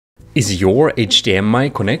Is your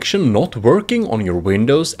HDMI connection not working on your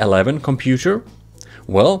Windows 11 computer?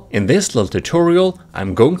 Well, in this little tutorial,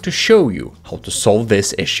 I'm going to show you how to solve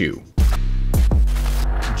this issue.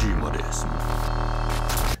 Gmodism.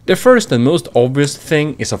 The first and most obvious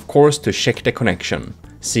thing is of course to check the connection.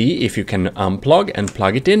 See if you can unplug and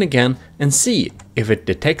plug it in again and see if it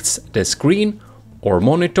detects the screen or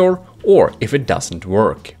monitor or if it doesn't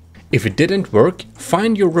work. If it didn't work,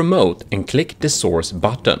 find your remote and click the source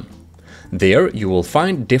button. There you will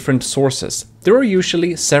find different sources. There are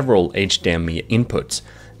usually several HDMI inputs.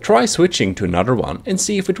 Try switching to another one and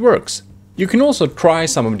see if it works. You can also try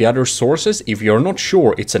some of the other sources if you're not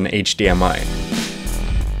sure it's an HDMI.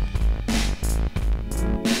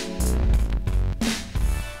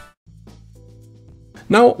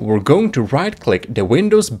 Now we're going to right-click the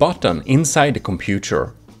Windows button inside the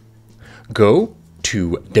computer. Go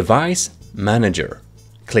to Device Manager.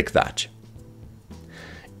 Click that.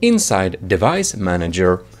 Inside Device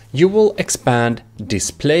Manager, you will expand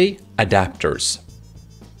Display Adapters.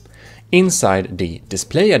 Inside the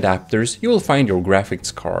Display Adapters, you will find your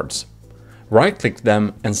graphics cards. Right-click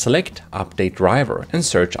them and select Update Driver and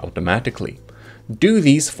search automatically. Do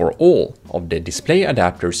these for all of the display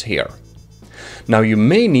adapters here. Now you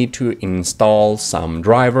may need to install some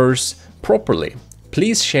drivers properly.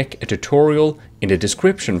 Please check a tutorial in the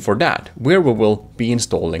description for that, where we will be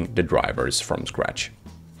installing the drivers from scratch.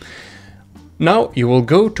 Now you will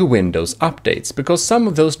go to Windows Updates, because some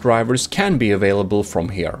of those drivers can be available from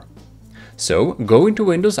here. So go into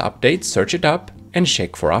Windows Updates, search it up and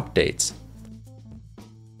check for updates.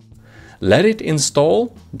 Let it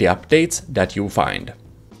install the updates that you find.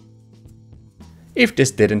 If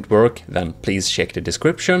this didn't work, then please check the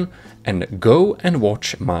description and go and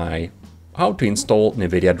watch my how to install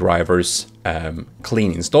NVIDIA drivers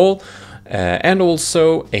clean install and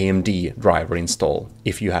also AMD driver install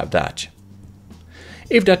if you have that.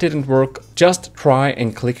 If that didn't work, just try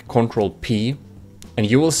and click Ctrl P and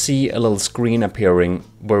you will see a little screen appearing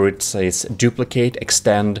where it says duplicate,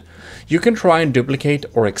 extend. You can try and duplicate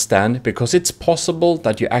or extend because it's possible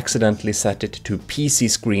that you accidentally set it to PC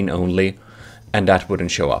screen only and that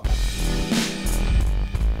wouldn't show up.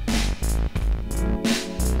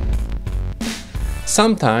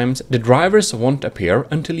 Sometimes the drivers won't appear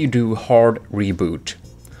until you do hard reboot.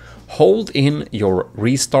 Hold in your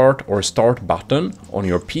restart or start button on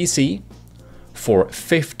your PC for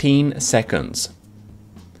 15 seconds.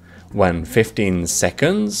 When 15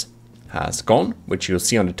 seconds has gone, which you'll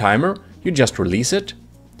see on the timer, you just release it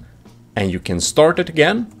and you can start it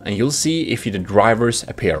again and you'll see if the drivers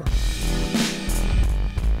appear.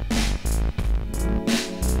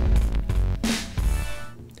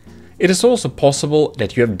 It is also possible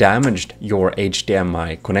that you have damaged your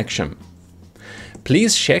HDMI connection.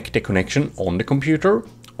 Please check the connection on the computer,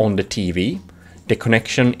 on the TV, the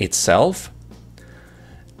connection itself,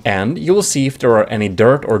 and you will see if there are any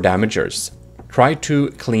dirt or damages. Try to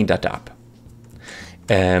clean that up.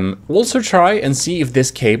 Also try and see if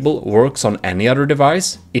this cable works on any other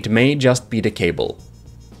device. It may just be the cable.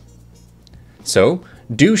 So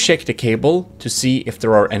do check the cable to see if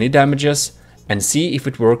there are any damages and see if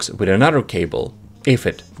it works with another cable, if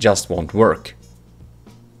it just won't work.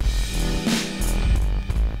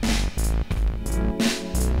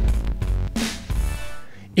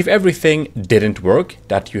 If everything didn't work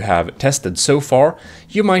that you have tested so far,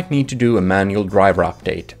 you might need to do a manual driver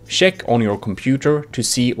update. Check on your computer to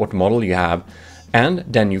see what model you have, and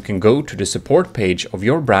then you can go to the support page of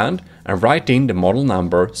your brand and write in the model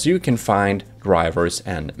number so you can find drivers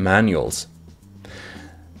and manuals.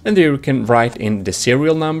 And there you can write in the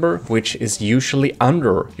serial number, which is usually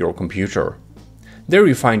under your computer. There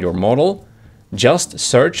you find your model. Just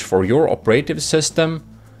search for your operative system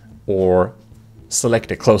or select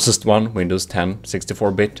the closest one, Windows 10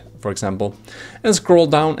 64-bit for example, and scroll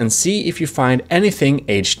down and see if you find anything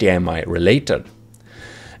HDMI related.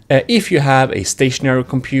 If you have a stationary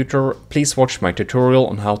computer, please watch my tutorial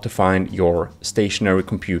on how to find your stationary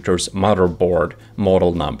computer's motherboard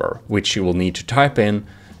model number, which you will need to type in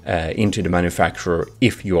into the manufacturer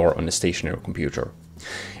if you are on a stationary computer.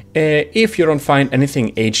 If you don't find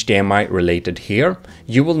anything HDMI related here,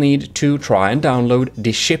 you will need to try and download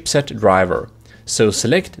the chipset driver. So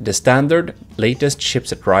select the standard latest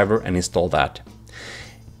chipset driver and install that.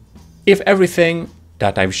 If everything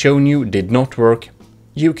that I've shown you did not work,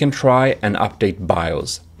 you can try and update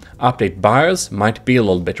BIOS. Update BIOS might be a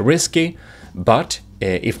little bit risky, but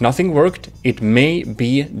if nothing worked, it may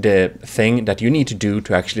be the thing that you need to do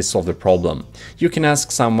to actually solve the problem. You can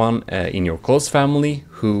ask someone in your close family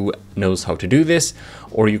who knows how to do this,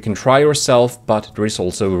 or you can try yourself, but there is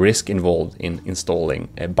also a risk involved in installing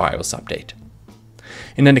a BIOS update.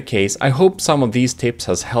 In any case, I hope some of these tips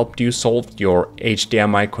has helped you solve your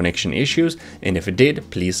HDMI connection issues, and if it did,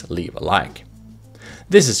 please leave a like.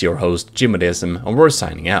 This is your host Gmodism, and we're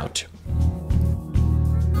signing out.